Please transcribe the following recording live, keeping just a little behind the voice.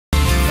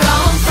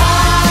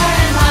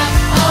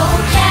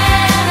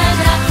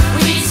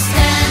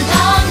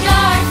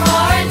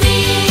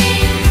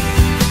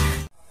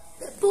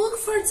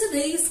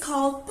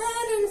called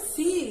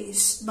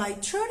patternfish by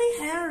Trudy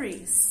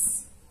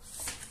Harris.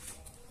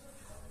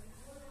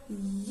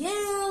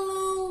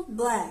 Yellow,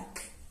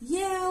 black,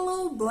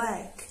 yellow,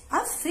 black.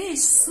 A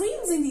fish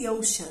swims in the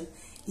ocean.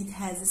 It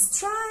has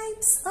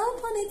stripes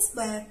up on its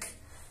back.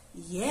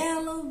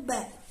 Yellow,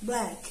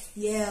 black,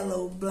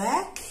 yellow,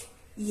 black,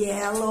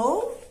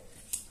 yellow,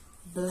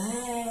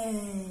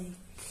 black.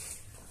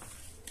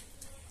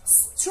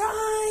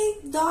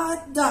 Stripe,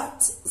 dot,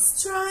 dot,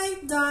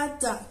 stripe, dot,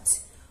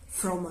 dot.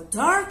 From a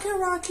dark and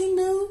rocky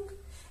nook,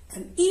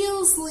 an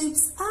eel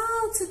slips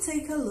out to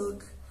take a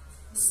look.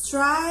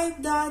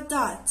 Stripe, dot,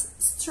 dot,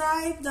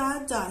 stripe,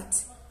 dot,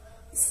 dot.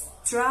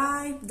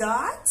 Stripe,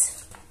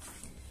 dot,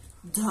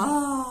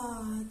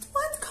 dot.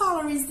 What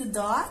color is the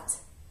dot?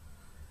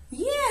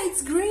 Yeah,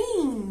 it's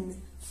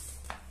green.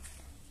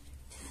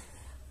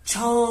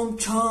 Chomp,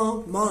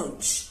 chomp,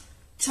 munch.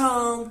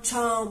 Chomp,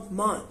 chomp,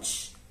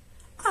 munch.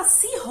 A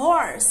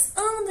seahorse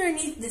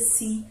underneath the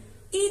sea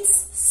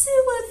eats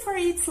seaweed for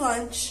its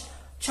lunch.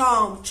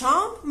 Chomp,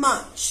 chomp,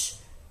 munch.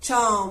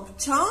 Chomp,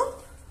 chomp,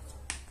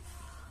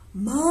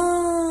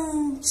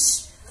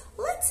 munch.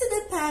 Let's see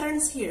the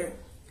patterns here.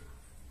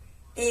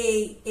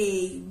 A,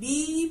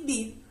 B,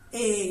 B.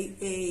 A,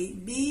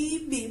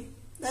 B, B.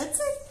 That's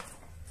it.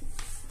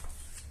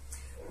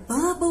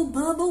 Bubble,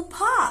 bubble,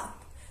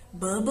 pop.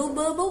 Bubble,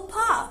 bubble,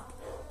 pop.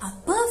 A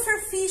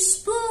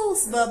pufferfish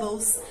blows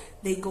bubbles.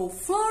 They go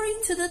floating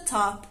to the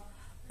top.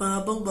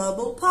 Bubble,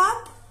 bubble,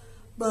 pop.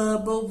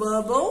 Bubble,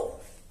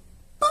 bubble,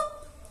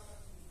 pop.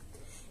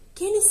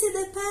 Can you see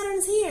the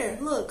patterns here?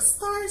 Look,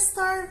 star,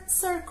 star,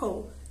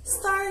 circle.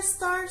 Star,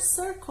 star,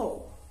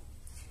 circle.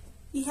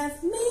 We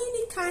have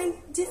many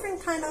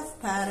different kind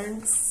of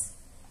patterns.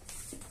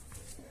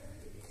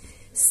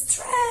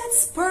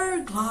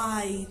 Stratspur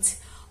glide.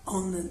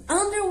 On an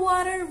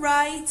underwater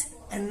ride,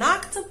 an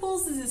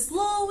octopus is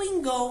slow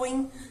in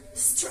going.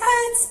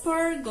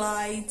 Stratspur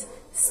glide.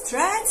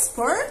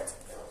 Stratspur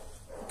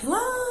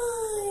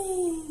glide.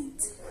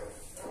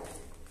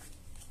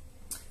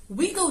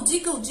 Wiggle,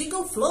 jiggle,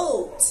 jiggle,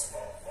 float.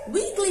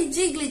 Wiggly,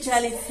 jiggly,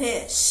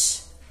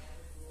 jellyfish.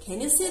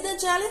 Can you see the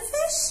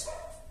jellyfish?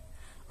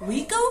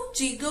 Wiggle,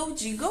 jiggle,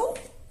 jiggle,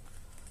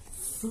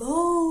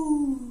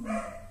 float.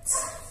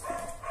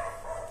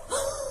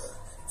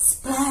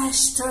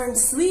 Splash, turn,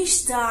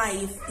 swish,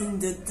 dive in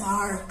the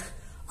dark.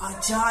 A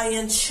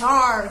giant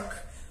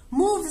shark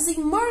moves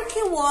in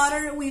murky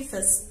water with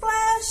a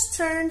splash,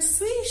 turn,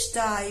 swish,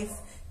 dive.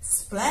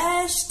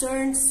 Splash,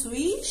 turn,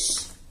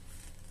 swish.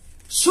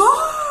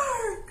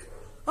 Shark!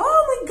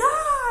 Oh my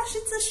gosh,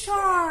 it's a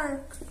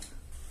shark.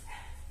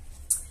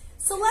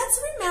 So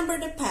let's remember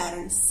the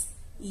patterns.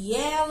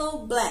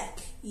 Yellow,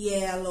 black,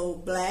 yellow,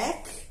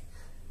 black.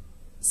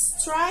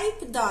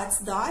 Stripe, dot,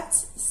 dot,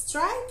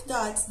 stripe,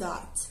 dot,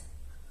 dot.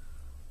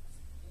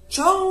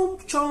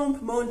 Chomp,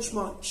 chomp, munch,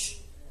 munch.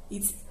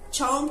 It's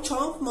chomp,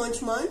 chomp,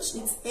 munch, munch.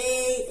 It's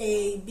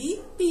A, B,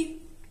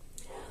 B.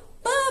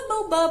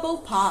 Bubble, bubble,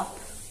 pop.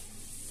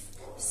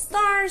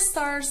 Star,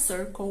 star,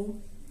 circle.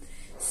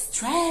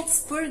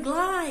 Stratspur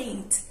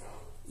glide.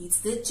 It's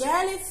the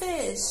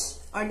jellyfish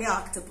or the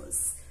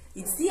octopus.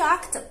 It's the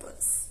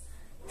octopus.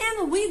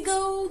 And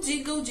wiggle,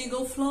 jiggle,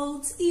 jiggle,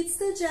 float. It's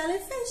the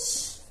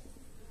jellyfish.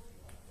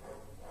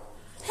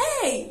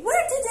 Hey,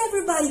 where did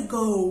everybody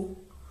go?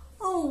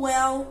 Oh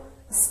well,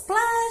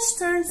 splash,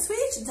 turn,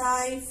 switch,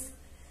 dive.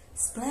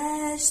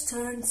 Splash,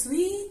 turn,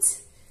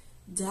 sweet,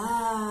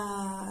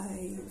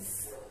 dive.